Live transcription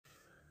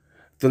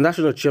The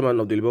national chairman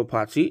of the Labour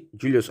Party,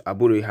 Julius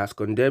Abure, has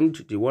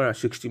condemned the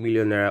 160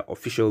 million naira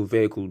official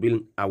vehicle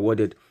being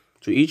awarded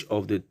to each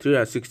of the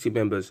 360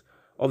 members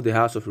of the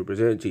House of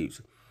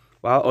Representatives.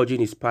 While urging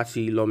his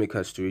party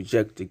lawmakers to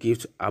reject the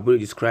gift, Abure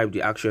described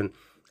the action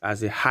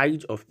as a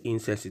height of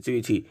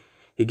insensitivity.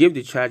 He gave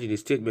the charge in a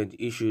statement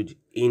issued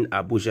in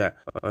Abuja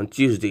on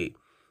Tuesday.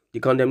 The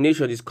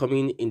condemnation is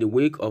coming in the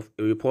wake of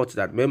a report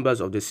that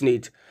members of the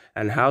Senate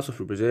and House of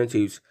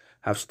Representatives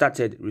have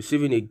started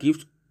receiving a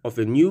gift of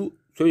a new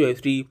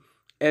 2023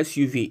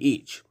 SUV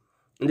each.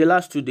 In the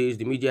last 2 days,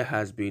 the media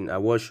has been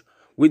awash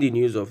with the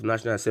news of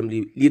National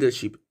Assembly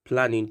leadership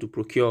planning to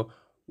procure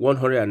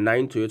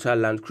 109 Toyota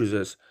Land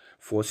Cruisers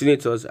for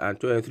senators and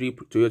 23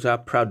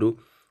 Toyota Prado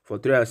for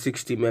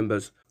 360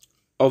 members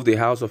of the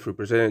House of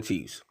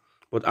Representatives.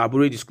 But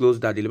Abure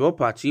disclosed that the Labour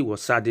Party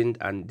was saddened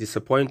and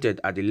disappointed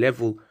at the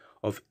level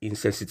of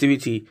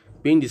insensitivity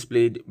being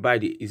displayed by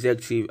the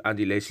executive and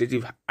the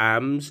legislative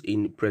arms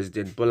in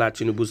President Bola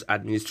Tinubu's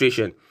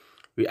administration.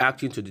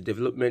 Reacting to the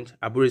development,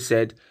 Abure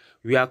said,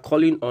 "We are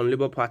calling on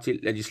Labour Party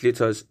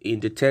legislators in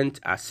the 10th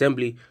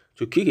Assembly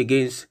to kick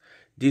against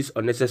this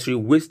unnecessary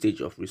wastage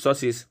of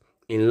resources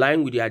in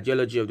line with the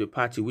ideology of the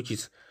party, which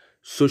is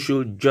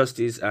social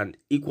justice and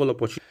equal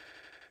opportunity.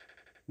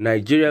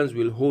 Nigerians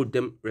will hold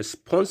them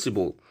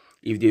responsible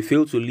if they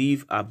fail to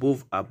live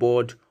above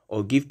board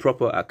or give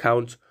proper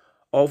account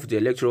of the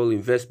electoral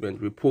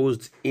investment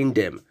reposed in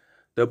them.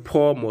 The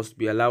poor must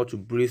be allowed to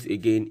breathe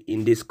again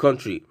in this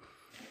country."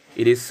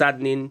 It is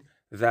saddening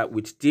that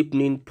with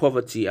deepening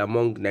poverty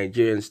among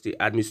Nigerians,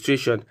 the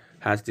administration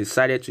has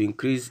decided to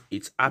increase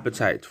its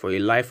appetite for a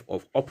life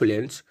of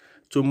opulence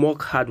to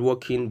mock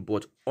hardworking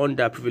but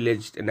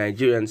underprivileged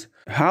Nigerians.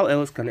 How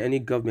else can any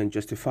government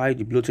justify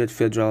the bloated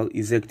Federal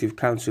Executive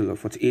Council of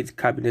 48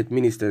 cabinet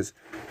ministers,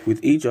 with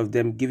each of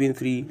them giving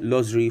 3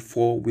 luxury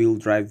 4-wheel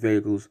drive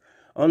vehicles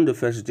on the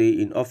first day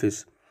in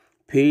office,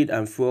 paid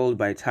and fueled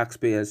by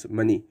taxpayers'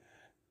 money?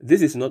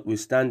 This is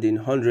notwithstanding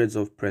hundreds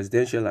of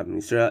presidential and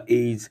ministerial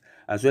aides,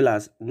 as well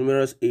as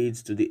numerous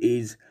aides to the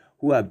aides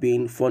who are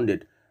being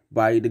funded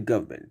by the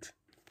government.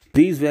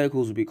 These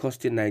vehicles will be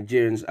costing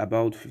Nigerians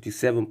about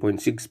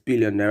 57.6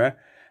 billion naira,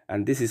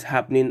 and this is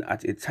happening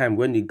at a time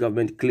when the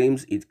government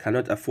claims it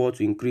cannot afford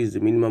to increase the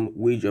minimum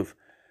wage of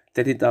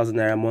 30,000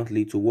 naira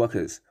monthly to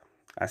workers.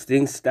 As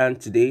things stand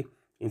today,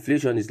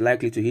 inflation is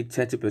likely to hit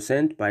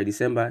 30% by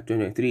December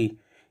 2023,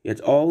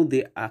 yet all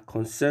they are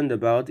concerned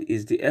about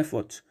is the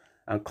effort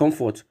and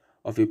comfort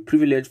of a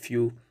privileged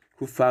few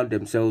who found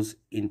themselves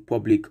in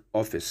public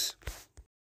office.